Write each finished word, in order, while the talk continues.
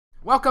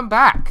Welcome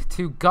back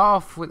to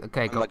Golf with.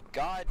 Okay, I'm go. a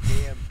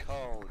goddamn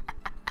cone.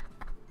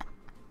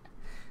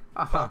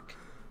 Fuck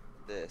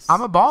this.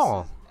 I'm a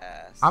ball. This is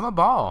ass. I'm a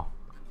ball.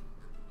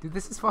 Dude,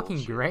 this is fucking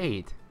Bullshit.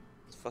 great.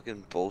 It's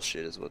fucking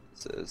bullshit is what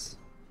this is.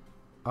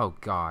 Oh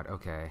god,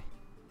 okay.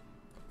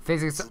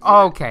 Physics. It's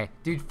Oh, lit- okay.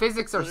 Dude,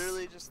 physics are.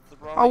 Literally just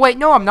throwing. Oh, wait,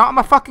 no, I'm not. I'm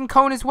a fucking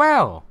cone as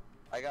well.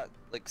 I got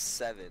like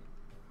 7.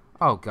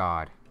 Oh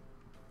god.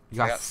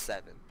 You I got, got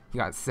 7. you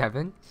got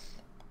 7?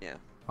 Yeah.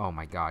 Oh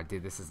my god,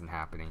 dude, this isn't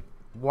happening.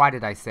 Why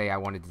did I say I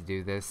wanted to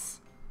do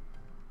this?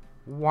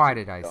 Why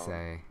did I Dumb.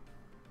 say?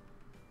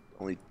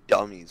 Only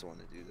dummies want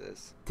to do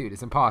this. Dude,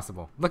 it's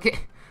impossible. Look at.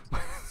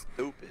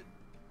 Stupid.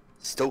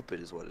 Stupid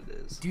is what it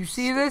is. Do you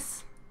see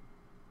this?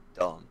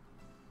 Dumb.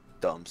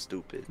 Dumb.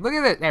 Stupid. Look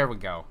at it. There we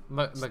go.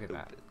 Look at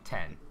that. Stupid.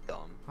 10.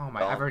 Dumb. Oh my!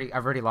 Dumb.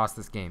 I've already lost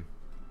this game.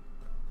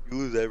 You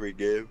lose every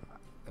game.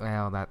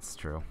 Well, that's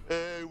true.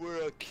 Hey,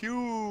 we're a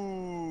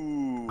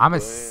cube. I'm a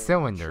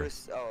cylinder.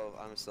 Oh,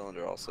 I'm a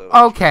cylinder also.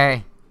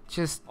 Okay,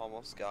 just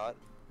Almost got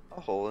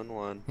a hole in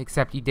one.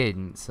 except you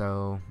didn't.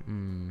 So,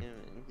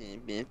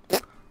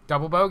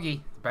 double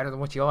bogey. Better than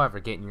what you'll ever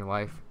get in your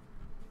life.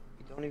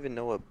 You don't even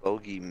know what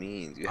bogey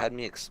means. You had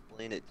me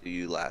explain it to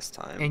you last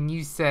time. And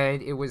you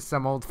said it was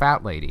some old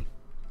fat lady.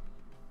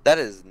 That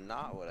is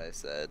not what I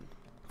said.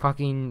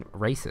 Fucking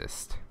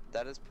racist.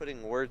 That is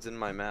putting words in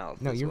my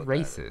mouth. No, is you're what that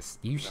is. racist.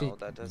 You should.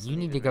 that doesn't You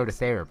need to even go make to sense.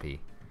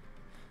 therapy.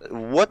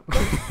 What the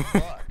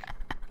fuck?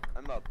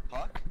 I'm a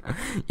puck?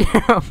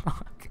 You're a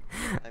fuck.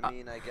 I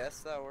mean, I guess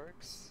that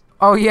works.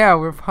 Oh yeah,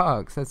 we're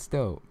pucks. That's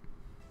dope.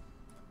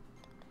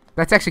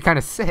 That's actually kind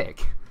of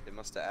sick. They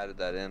must have added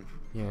that in.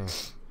 Yeah.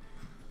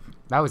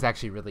 That was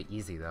actually really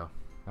easy though.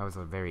 That was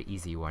a very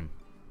easy one.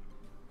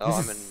 Oh, This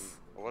I'm in. is-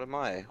 What am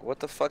I? What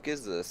the fuck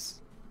is this?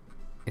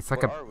 It's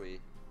like What a. are we?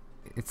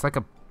 It's like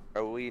a.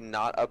 Are we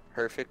not a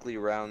perfectly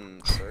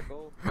round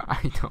circle?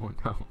 I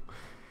don't know.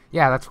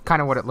 Yeah, that's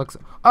kind of what it looks.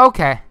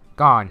 Okay,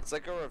 gone. It's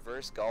like a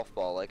reverse golf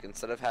ball. Like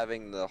instead of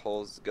having the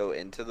holes go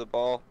into the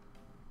ball,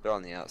 they're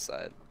on the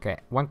outside. Okay,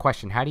 one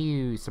question. How do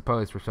you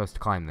suppose we're supposed to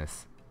climb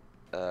this?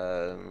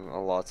 A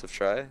lot of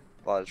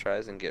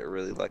tries, and get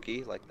really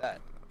lucky like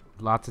that.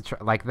 Lots of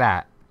like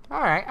that.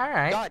 All right, all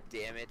right. God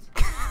damn it!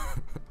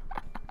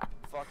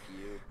 Fuck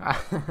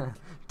you.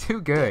 Too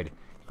good.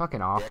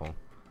 Fucking awful.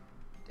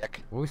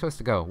 Dick. Where are we supposed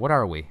to go? What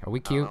are we? Are we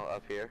I cute? don't know,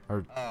 up here.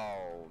 Or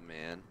Oh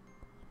man.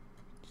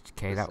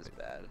 okay, This that is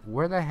bad.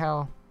 where the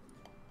hell?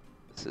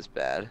 This is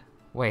bad.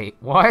 Wait,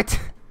 what?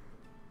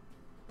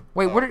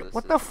 Wait, Oh, what? this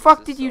What is- the this fuck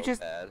is did you so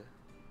just? Bad.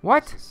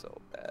 What? This is so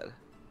bad.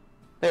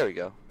 There we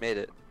go. Made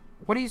it.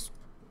 What are you?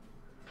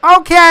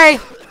 Okay,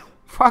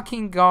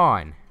 fucking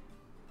gone.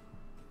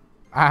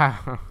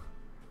 Ah.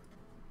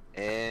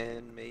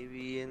 And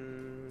maybe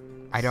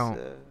in. I don't-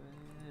 seven,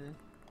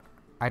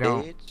 I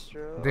don't. 8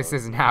 strokes, This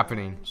isn't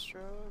happening. 9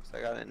 strokes.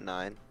 I got it in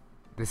 9.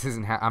 This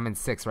isn't. I'm in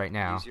 6 right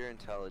now. Use your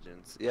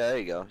intelligence. Yeah, there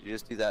you go. You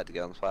just do that to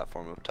get on the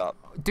platform up top.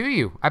 Do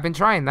you? I've been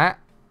trying that.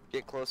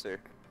 Get closer.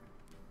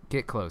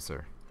 Get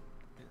closer.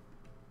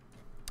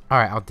 All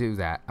right, I'll do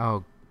that.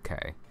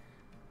 Okay.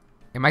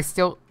 Am I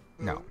still?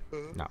 No.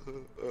 No.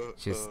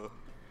 Just-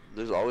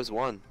 There's always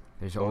one.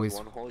 There's There's always.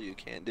 one hole you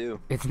can't do.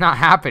 It's not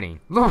happening.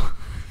 Look.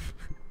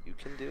 You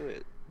can do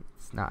it.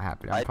 It's not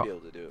happening. I'm I'd be able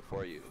to do it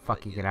for you. but,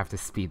 fucking you gonna know, have to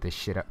speed this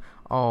shit up.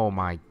 Oh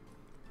my.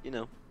 You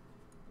know.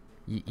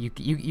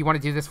 You want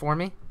to do this for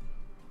me?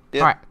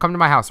 Yeah. All right, come to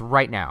my house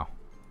right now.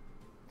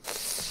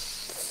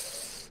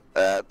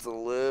 That's a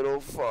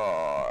little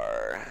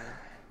far.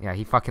 Yeah,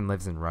 he fucking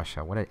lives in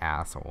Russia. What an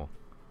asshole.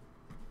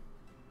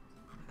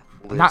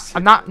 Lives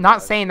I'm in not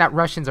Russia. saying that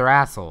Russians are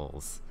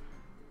assholes.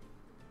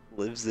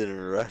 Lives in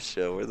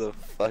Russia. Where the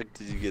fuck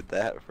did you get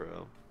that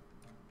from?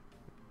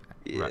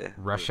 Yeah.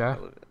 Russia?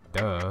 I live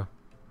Duh. I live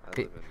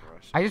Okay, in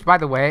Russia. I just, by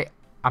the way,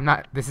 I'm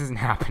not. This isn't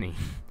happening.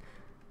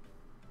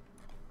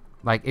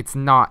 Like, it's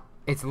not.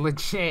 It's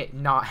legit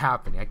not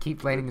happening. I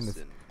keep landing in Lives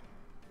this.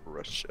 in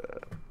Russia.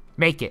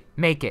 Make it.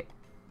 Make it.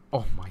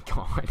 Oh my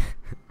god.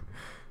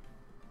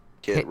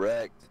 Get Hit-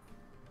 wrecked.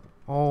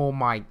 Oh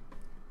my.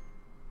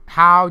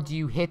 How do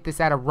you hit this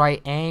at a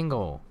right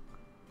angle?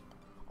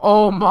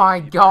 Oh my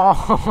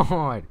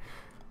god.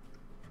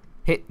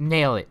 Hit.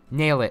 Nail it.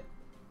 Nail it.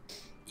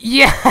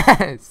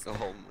 Yes. Oh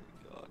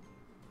my god.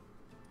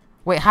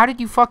 Wait, how did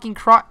you fucking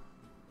cry?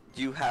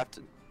 You have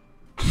to.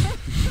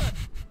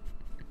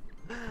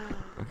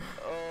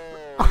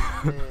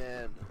 Oh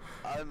man,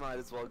 I might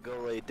as well go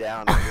lay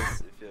down on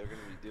this if you're gonna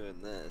be doing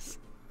this.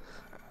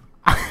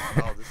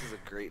 Oh, this is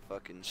a great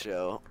fucking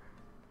show.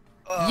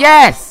 Oh,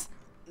 Yes.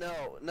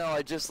 No, no,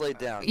 I just laid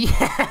down.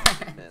 Yes.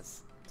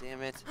 Miss.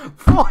 Damn it.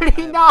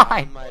 49.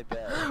 I'm on my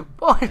bed.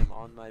 Boy. I'm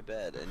on my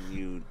bed, and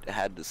you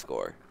had to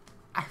score.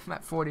 I'm at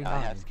I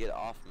 49. have to get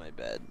off my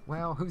bed.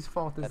 Well, whose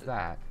fault is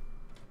that?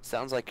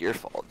 Sounds like your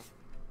fault.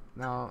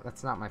 No,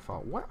 that's not my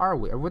fault. What are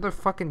we? Are we the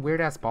fucking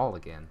weird ass ball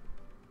again?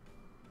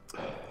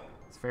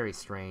 It's very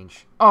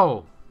strange.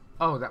 Oh,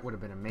 that would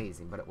have been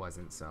amazing, but it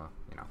wasn't. So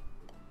you know.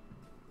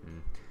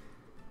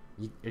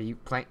 Are you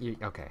playing?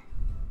 Okay.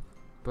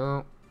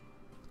 Boom.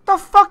 The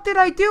fuck did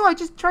I do? I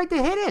just tried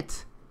to hit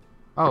it.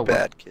 Oh,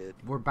 Bad kid.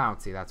 we're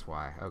bouncy. That's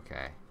why.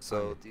 Okay.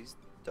 So these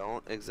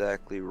don't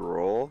exactly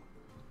roll.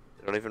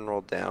 They don't even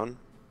roll down.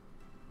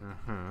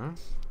 Mm-hmm.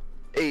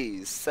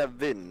 Hey,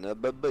 7,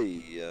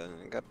 baby.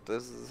 I got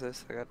this.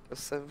 I got the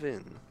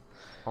 7.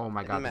 Oh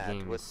my god, the Matt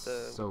game with is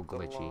the- so with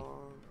the glitchy.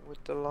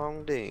 with the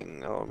long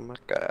ding. Oh my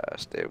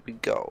gosh, there we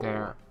go.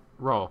 There.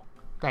 Roll.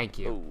 Thank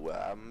you. Oh,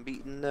 I'm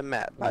beating the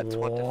Matt by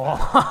 25.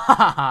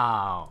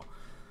 Wow.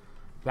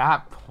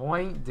 That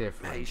point Matt, you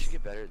difference. should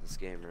get better at this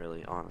game,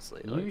 really,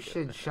 honestly. You Like,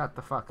 should shut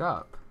the fuck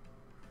up.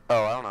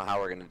 Oh, I don't know how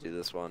we're gonna do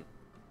this one.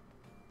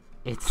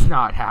 It's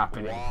not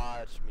happening.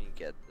 Watch me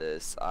get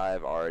this.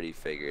 I've already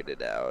figured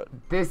it out.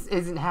 This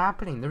isn't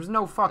happening. There's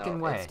no fucking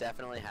No, way. It's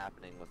definitely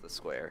happening with the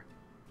square.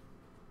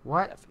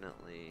 What?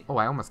 Definitely. Oh,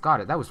 I almost got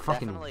it. That was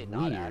fucking Definitely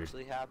weird. not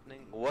actually happening.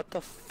 What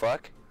the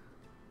fuck?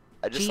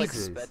 I just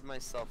Jesus. like sped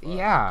myself up.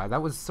 Yeah,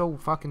 that was so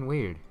fucking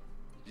weird.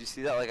 Did you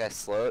see that? Like I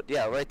slowed.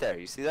 Yeah, right there.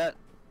 You see that?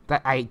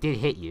 That I did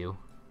hit you.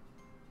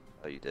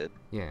 Oh, you did.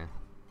 Yeah.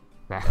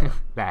 That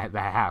that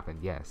happened.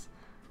 Yes.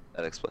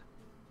 That explains.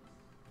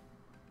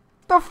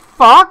 The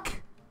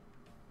fuck?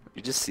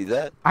 You just see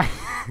that? I.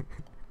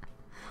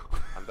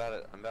 I'm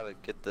about to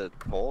get the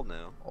hole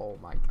now. Oh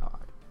my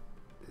god.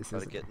 This About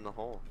is. to get in the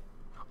hole.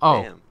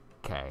 Oh. Bam.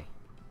 Okay.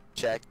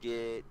 Check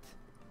it.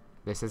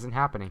 This isn't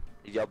happening.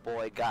 Your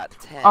boy got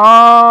 10.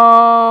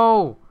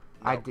 Oh!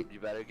 I Nope, did. You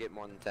better get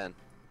more than 10.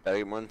 Better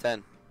get more than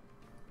 10.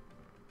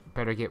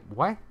 Better get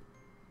what?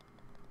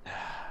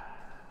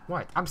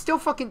 What? I'm still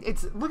fucking.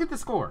 It's. Look at the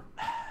score.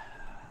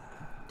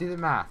 Do the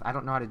math. I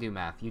don't know how to do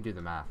math. You do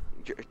the math.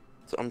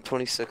 I'm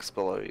 26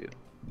 below you.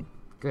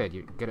 Good.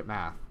 You're good at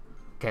math.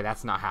 Okay,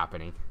 that's not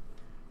happening.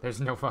 There's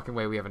no fucking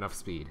way we have enough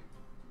speed.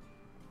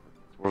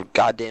 We're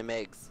goddamn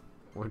eggs.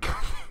 We're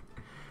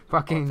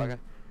fucking. Motherfucker.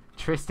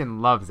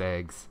 Tristan loves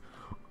eggs.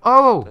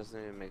 Oh! Doesn't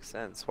even make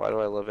sense. Why do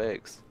I love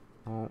eggs?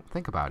 Well,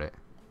 think about it.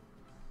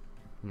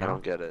 I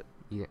don't get it.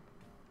 Yeah.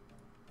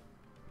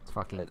 It's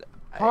fucking.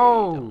 I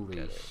don't Holy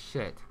get it.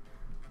 shit!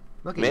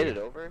 Look Made at it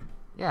you. over?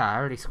 Yeah, I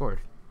already scored.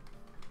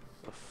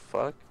 The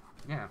fuck?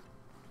 Yeah.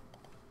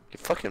 You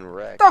fucking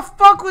wrecked. The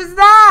fuck was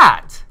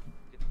that?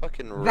 You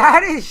fucking wrecked.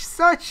 That is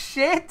such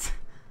shit.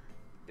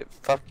 It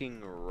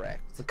fucking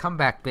wrecked. The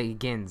comeback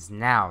begins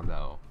now,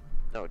 though.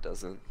 No, it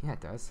doesn't. Yeah,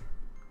 it does.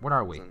 What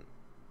are we? Doesn't.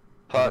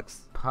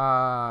 Pucks.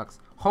 Pucks.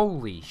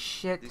 Holy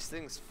shit. These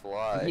things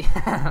fly.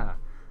 Yeah.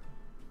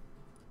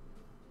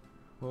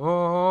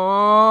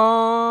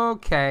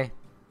 Okay.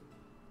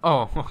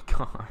 Oh,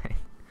 god.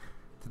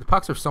 The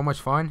pucks are so much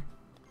fun.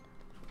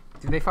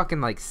 Dude, they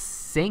fucking like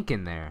sink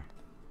in there.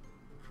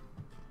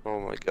 Oh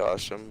my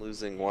gosh, I'm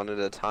losing one at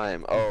a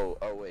time. Oh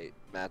wait.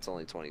 Matt's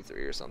only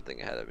 23 or something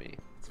ahead of me.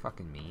 It's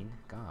fucking mean.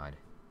 God.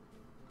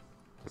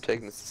 I'm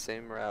taking this the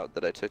same route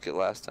that I took it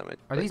last time.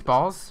 Are these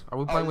balls? Are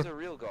we Oh, playing these with? are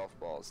real golf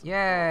balls.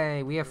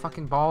 Yay! We have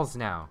fucking balls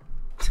now.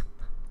 I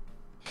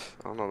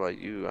don't know about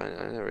you. I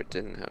never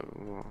didn't have.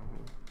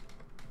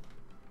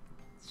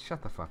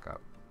 Shut the fuck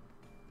up.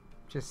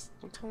 Just.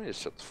 Don't tell me to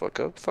shut the fuck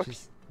up. Fuck.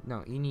 Just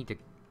no. You need to.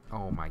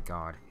 Oh my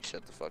god.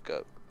 Shut the fuck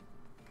up.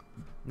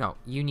 No,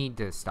 you need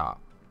to stop.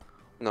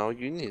 No,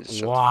 you need to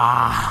shut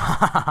Wow.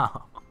 the fuck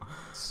up.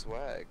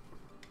 Swag.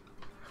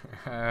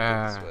 Go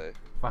this way.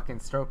 Fucking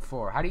stroke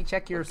 4. How do you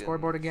check your Fucking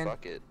scoreboard again?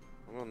 Fuck it.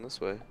 I'm going this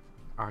way.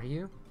 Are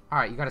you?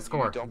 Alright, you gotta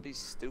score. Don't be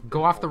stupid.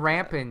 Go off the hold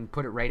ramp that. and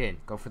put it right in.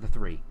 Go for the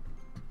 3.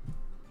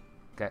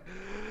 Okay.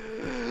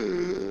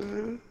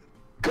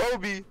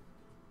 Kobe.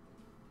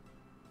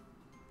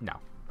 No.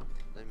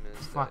 I missed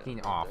that. Fucking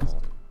I'm awful.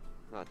 destined.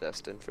 Not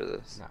destined for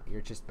this. No,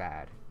 you're just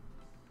bad.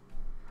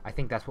 I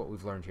think that's what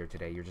we've learned here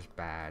today. You're just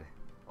bad.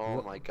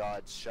 Oh my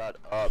god, shut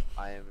up.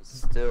 I am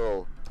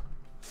still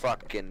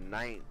fucking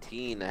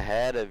 19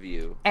 ahead of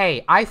you.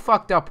 Hey, I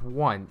fucked up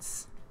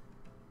once.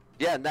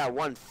 Yeah, and that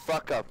one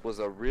fuck up was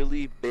a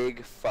really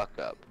big fuck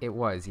up. It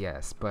was,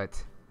 yes,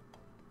 but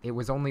it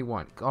was only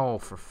one. Oh,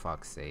 for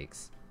fuck's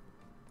sakes.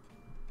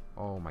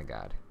 Oh my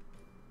god.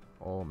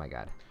 Oh my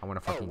god. I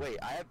want to Oh fucking... wait,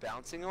 I have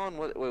bouncing on?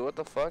 Wait, what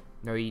the fuck?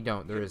 No, you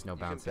don't. There You is no you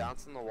bouncing. can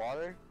bounce in the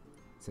water?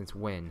 Since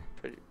when?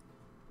 Pretty,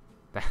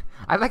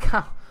 I like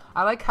how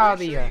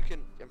pretty the sure you can,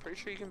 I'm pretty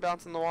sure you can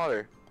bounce in the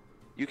water.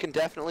 You can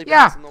definitely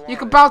yeah, bounce in the water. you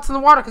can bounce in the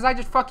water because I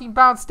just fucking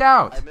bounced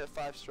out. I'm at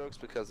 5 strokes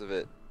because of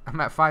it. I'm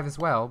at 5 as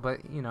well, but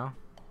you know,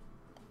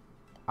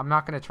 I'm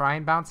not gonna try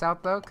and bounce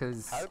out though,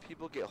 cause How do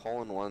people get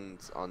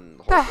hole-in-ones on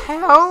holes the like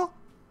hell?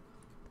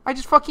 I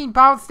just fucking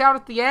bounced out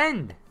at the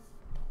end.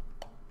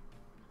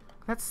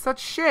 That's such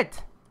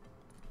shit.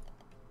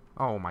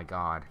 Oh my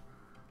god.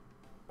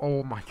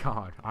 Oh my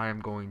god. I am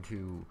going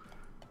to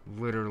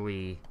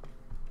literally.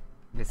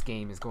 This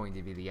game is going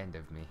to be the end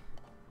of me.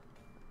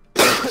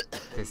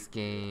 This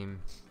game.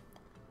 this?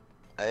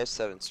 I have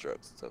 7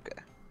 strokes. It's okay.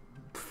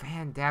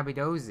 Fan dabby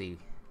dozy.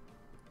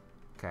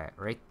 Okay,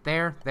 right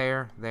there,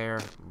 there.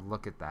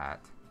 Look at that.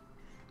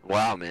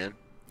 Wow, man.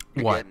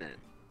 You're What? getting it.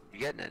 You're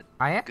getting it.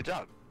 I am. Good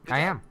job. Good I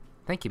job. am.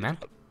 Thank you, man.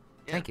 Yeah,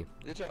 Thank you.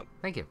 Good job.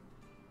 Thank you.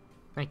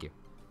 Thank you.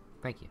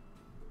 Thank you.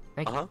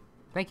 Thank you. Uh-huh.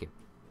 Thank you.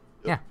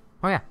 Yeah.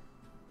 Oh yeah.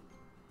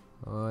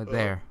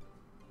 There.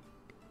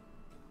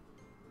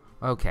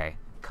 Okay.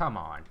 Come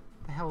on.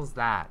 The hell's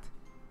that?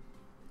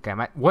 Okay,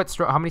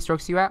 how many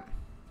strokes are you at?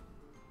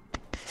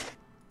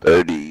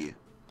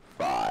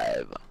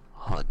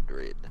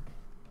 3,500.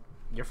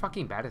 You're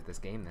fucking bad at this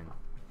game then.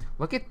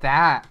 Look at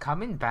that.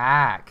 Coming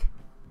back.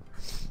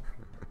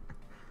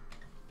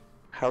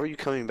 How are you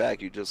coming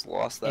back? You just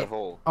lost that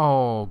hole.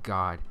 Oh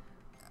god.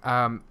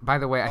 By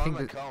the way, I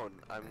think cone.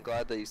 I'm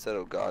glad that you said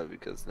oh god,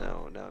 because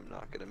now I'm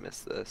not gonna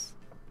miss this.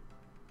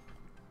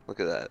 Look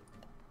at that.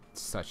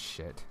 Such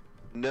shit.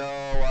 No,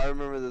 I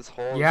remember this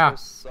hole. Yeah.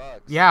 This hole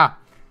sucks. Yeah.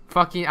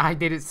 Fucking I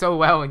did it so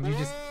well and you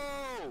just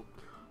Whoa!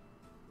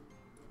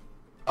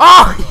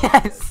 Oh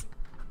yes!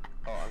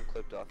 Oh, I'm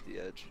clipped off the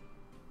edge.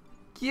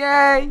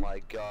 Yay! Oh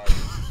my god.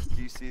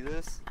 Do you see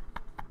this?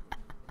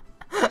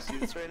 Do you see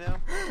this right now?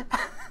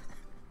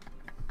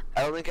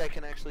 I don't think I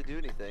can actually do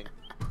anything.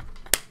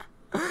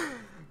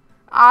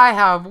 I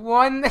have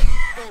won.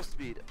 Full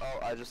speed. Oh,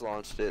 I just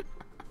launched it.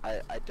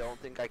 I don't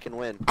think I can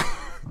win.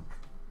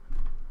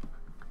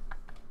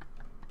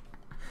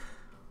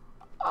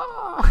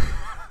 Oh.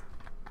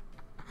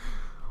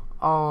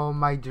 Oh,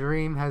 my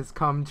dream has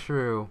come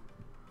true.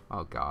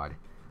 Oh god.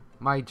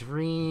 My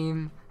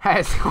dream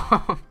has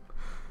come.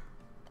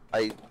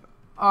 We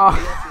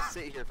have to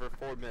sit here for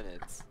 4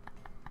 minutes.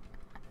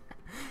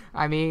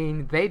 I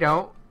mean, they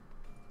don't.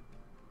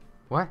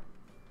 What?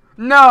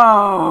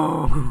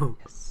 No!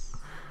 Yes.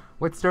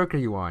 What stroke are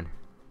you on?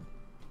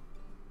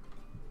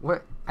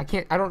 What? I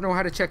don't know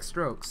how to check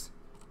strokes.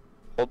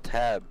 Hold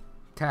tab.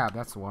 Tab,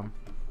 that's the one.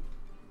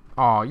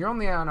 Oh, you're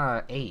only on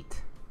a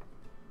 8.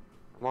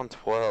 I'm on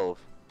 12.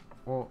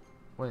 Well,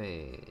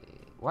 wait.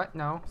 What?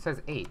 No, it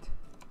says 8.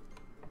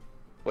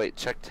 Wait,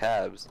 check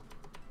tabs.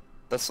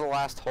 That's the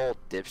last hole,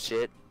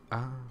 dipshit.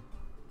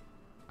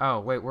 Oh,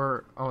 wait,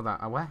 hold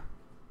on. What?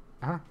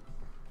 Huh?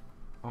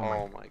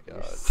 Oh my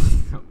god.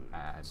 So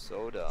bad.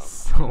 So dumb.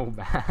 So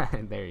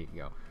bad. There you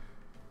go.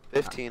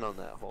 15 on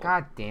that hole.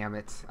 God damn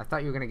it. I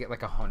thought you were going to get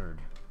like 100.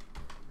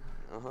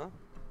 Uh-huh.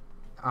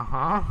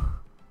 Uh-huh.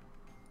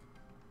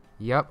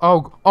 Yep.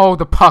 Oh,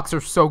 the pucks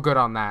are so good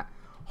on that.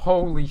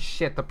 Holy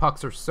shit, the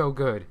pucks are so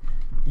good.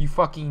 You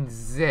fucking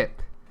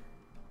zip.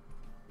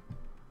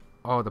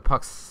 Oh, the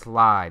pucks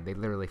slide. They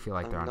literally feel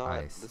like they're on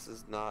ice. This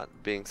is not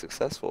being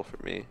successful for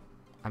me.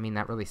 I mean,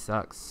 that really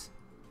sucks.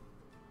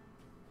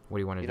 What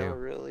do you want to do? You know,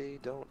 really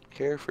don't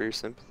care for your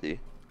sympathy.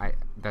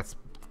 That's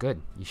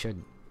good. You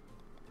should.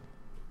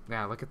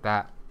 Yeah, look at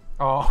that.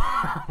 Oh.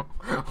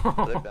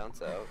 Did it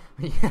bounce out?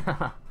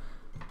 Yeah.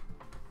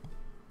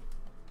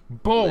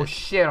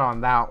 Bullshit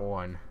on that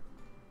one.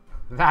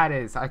 That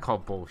is, I call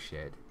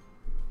bullshit.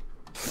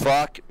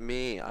 Fuck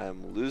me. I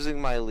am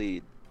losing my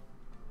lead.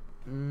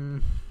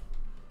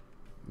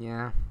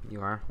 Yeah,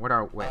 you are.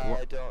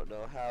 I don't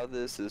know how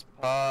this is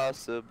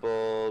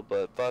possible,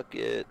 but fuck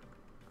it.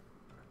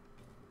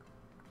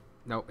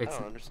 No, I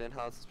don't understand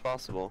how this is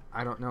possible.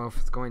 I don't know if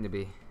it's going to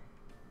be.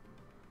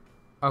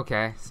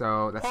 Okay,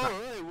 so that's not.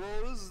 Alright,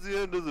 well, this is the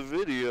end of the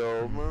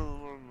video.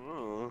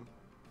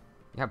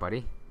 Yeah,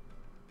 buddy.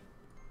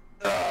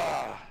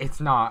 Ah. It's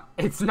not.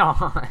 It's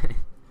not.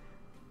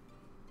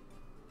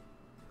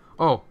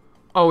 Oh,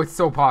 it's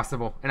so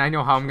possible, and I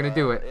know how I'm gonna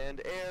do it.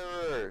 And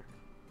error.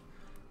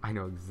 I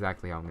know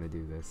exactly how I'm gonna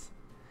do this.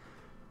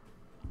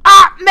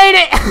 Ah, made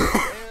it!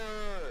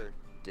 Error.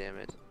 Damn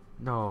it.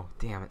 No,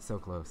 damn it, so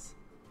close.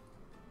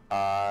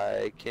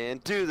 I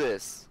can't do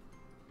this.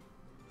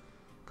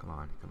 Come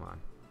on, come on.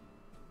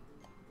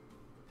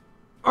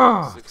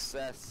 Oh!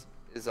 Success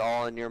is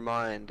all in your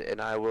mind,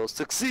 and I will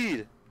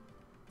succeed.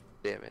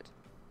 Damn it.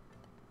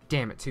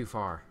 Damn it, too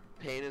far.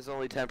 Pain is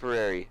only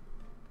temporary.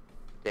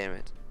 Damn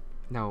it.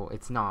 No,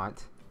 it's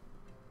not.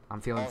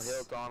 I'm feeling. All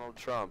hail Donald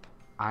Trump.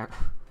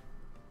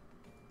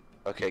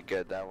 Okay,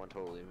 good. That one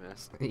totally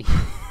missed.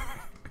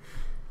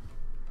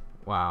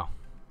 Wow.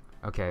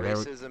 Okay,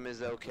 Racism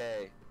is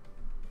okay.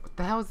 What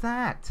the hell is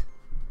that?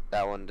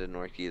 That one didn't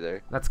work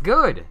either. That's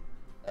good.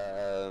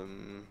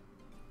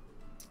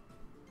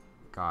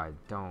 God,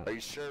 don't. Are you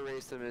sure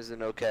racism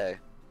isn't okay?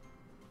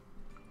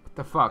 What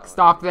the fuck? Oh,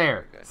 Stop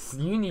there.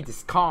 Okay. You need to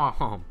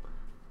calm.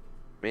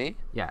 Me?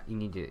 Yeah, you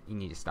need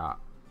to stop.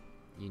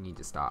 You need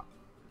to stop.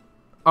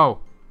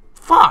 Oh,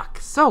 fuck!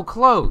 So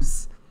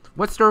close.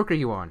 What stroke are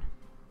you on?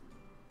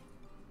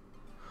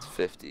 It's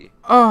 50.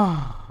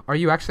 Oh, are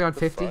you actually on The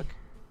 50? fuck?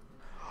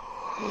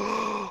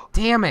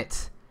 Damn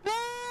it!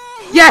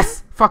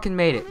 Yes! Fucking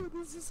made it.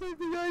 This is the same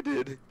thing I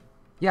did.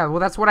 Yeah, well,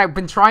 that's what I've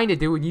been trying to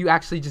do, and you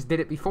actually just did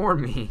it before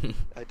me.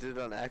 I did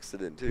it on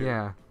accident too.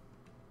 Yeah.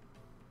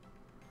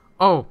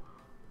 Oh!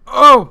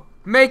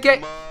 Make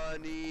it!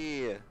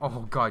 Money.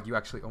 Oh god, you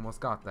actually almost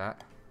got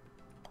that.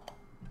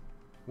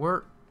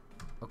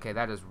 Okay,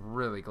 that is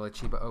really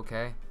glitchy, but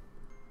okay.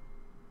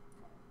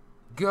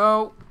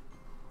 Go!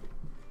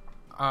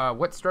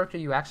 What stroke are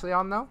you actually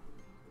on, though?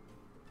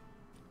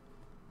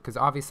 Because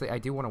obviously I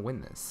do want to win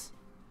this.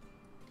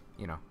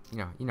 You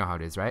know how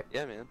it is, right?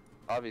 Yeah, man.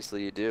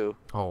 Obviously you do.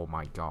 Oh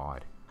my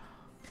god.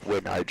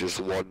 When I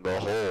just won the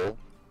hole.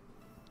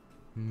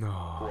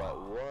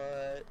 No.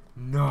 What?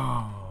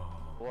 No.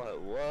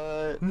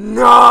 What?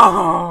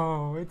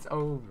 No! It's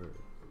over.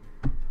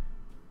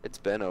 It's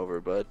been over,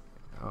 bud.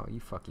 Oh, you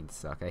fucking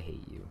suck. I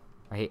hate you.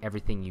 I hate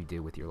everything you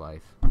do with your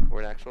life.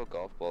 We're an actual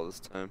golf ball this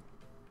time.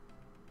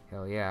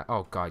 Hell yeah.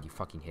 Oh god, you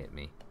fucking hit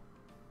me.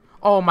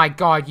 Oh my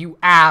god, you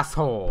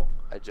asshole!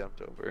 I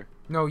jumped over.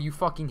 No, you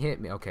fucking hit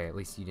me. Okay, at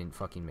least you didn't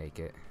fucking make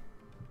it.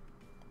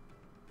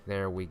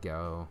 There we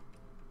go.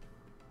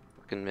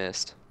 Fucking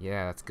missed.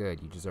 Yeah, that's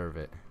good. You deserve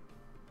it.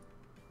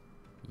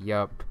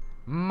 Yup.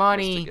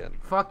 Money. Missed again.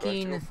 Do I have to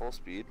Fucking go full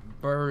speed?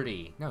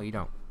 birdie. No, you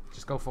don't.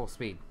 Just go full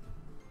speed.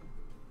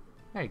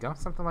 There you go.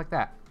 Something like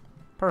that.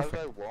 How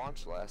Perfect. did I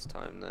launch last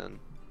time then?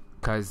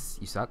 Cause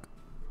you suck.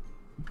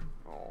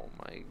 Oh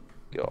my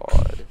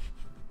god.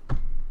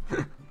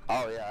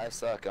 Oh yeah, I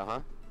suck, Yeah.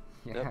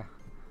 Yep.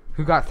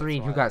 Who got 3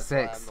 and who got That's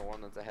why 6? I'm the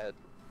one that's ahead.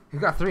 Who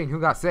got 3 and who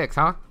got 6,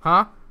 huh?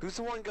 Huh? Who's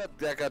the one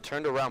that got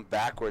turned around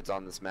backwards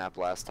on this map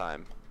last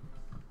time?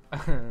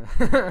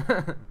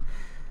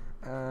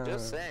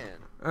 Just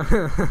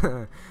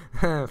saying.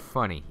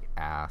 Funny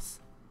ass.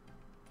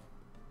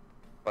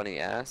 Funny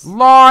ass.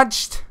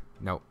 Launched!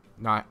 Nope,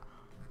 not.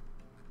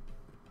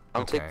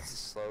 I'm Okay. taking the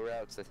slow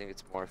routes. I think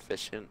it's more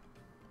efficient.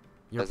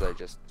 You're Because I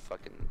just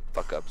fucking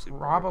fuck up super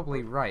hard.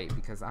 probably right,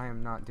 because I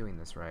am not doing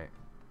this right.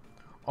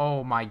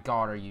 Oh my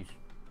god, are you...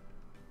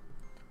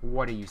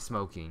 What are you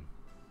smoking?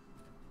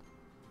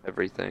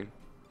 Everything.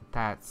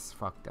 That's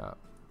fucked up.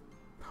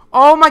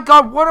 Oh my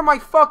god, what am I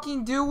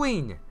fucking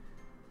doing?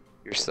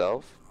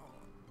 Yourself?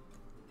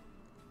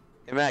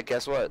 Hey Matt,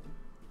 guess what?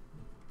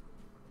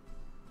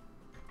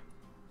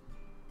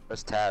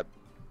 Press tab.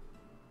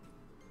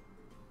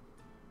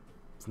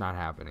 It's not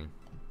happening.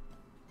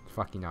 It's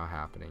fucking not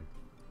happening.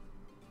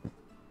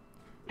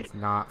 It's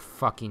not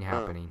fucking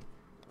happening.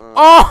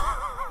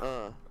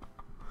 Oh!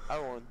 I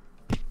won.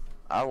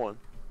 I won.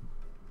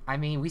 I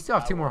mean, we still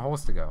have 2 more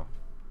holes to go.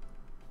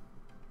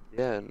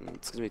 Yeah, and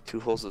it's gonna be 2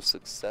 holes of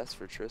success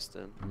for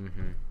Tristan.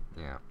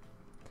 Yeah.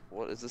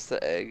 What is this?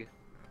 The egg?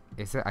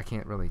 Is it? I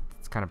can't really.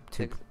 It's kind of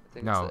too. I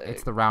think No, it's it's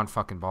egg. the round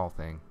fucking ball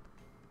thing.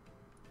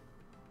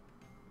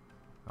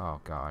 Oh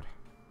god.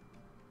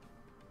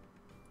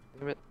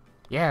 Damn it.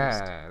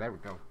 Yeah, there we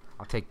go.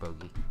 I'll take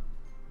bogey.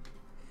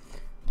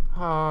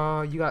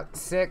 Oh, you got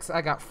 6.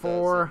 I got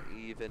 4. Doesn't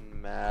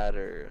even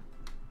matter.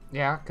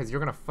 Yeah, because you're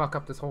gonna fuck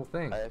up this whole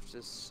thing. I have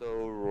to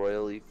so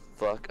royally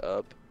fuck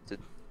up to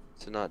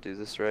not do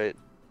this right.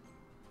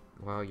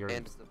 Well, you're.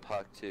 And the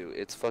puck too.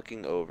 It's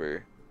fucking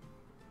over.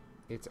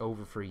 It's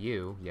over for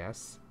you,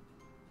 yes.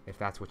 If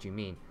that's what you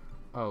mean.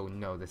 Oh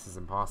no, this is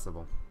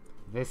impossible.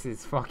 This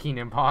is fucking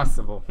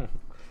impossible.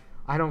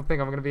 I don't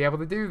think I'm gonna be able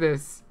to do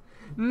this.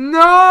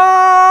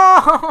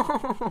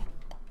 No!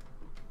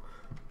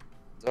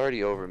 It's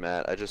already over,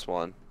 Matt. I just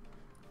won.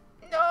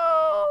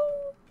 No!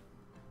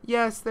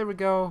 Yes, there we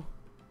go.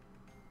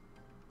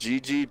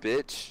 GG,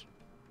 bitch.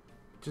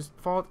 Just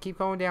fall. Keep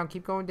going down.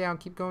 Keep going down.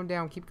 Keep going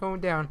down. Keep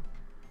going down.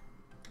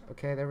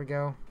 Okay, there we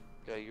go.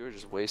 Yeah, you were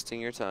just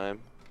wasting your time.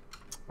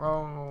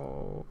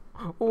 Oh,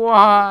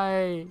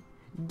 why?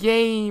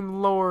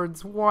 Game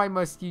lords, why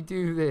must you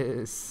do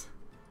this?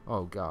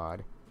 Oh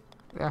god.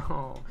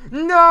 No.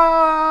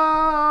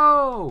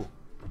 No!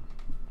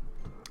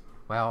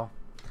 Well,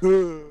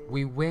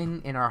 we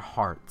win in our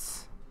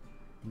hearts,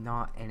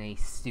 not in a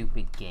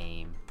stupid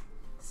game.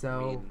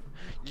 So,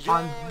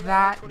 on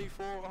that,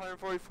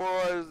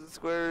 144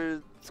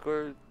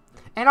 square.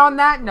 and on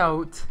that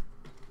note,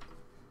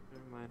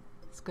 Never mind.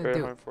 it's gonna do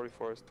it.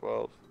 144 is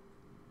 12.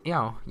 You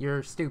know,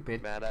 you're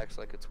stupid, Matt acts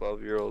like a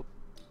 12-year-old.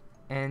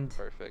 and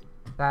Perfect.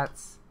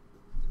 that's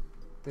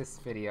this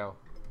video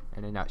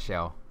in a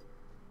nutshell.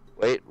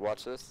 Wait,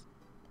 watch this.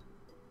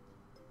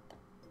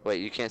 Wait,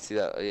 you can't see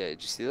that. Oh, yeah,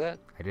 did you see that?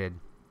 I did.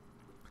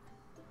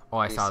 All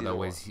I Can you saw see though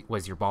the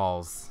was your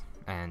balls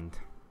and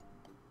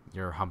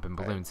your humping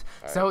balloons.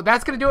 Alright. So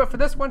that's gonna do it for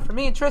this one. For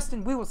me and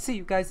Tristan, we will see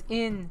you guys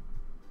in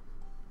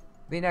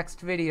the next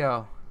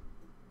video.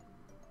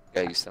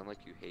 Yeah, you sound like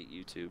you hate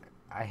YouTube.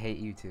 I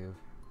hate YouTube.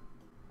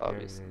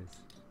 Obviously. There it is.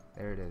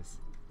 There it is.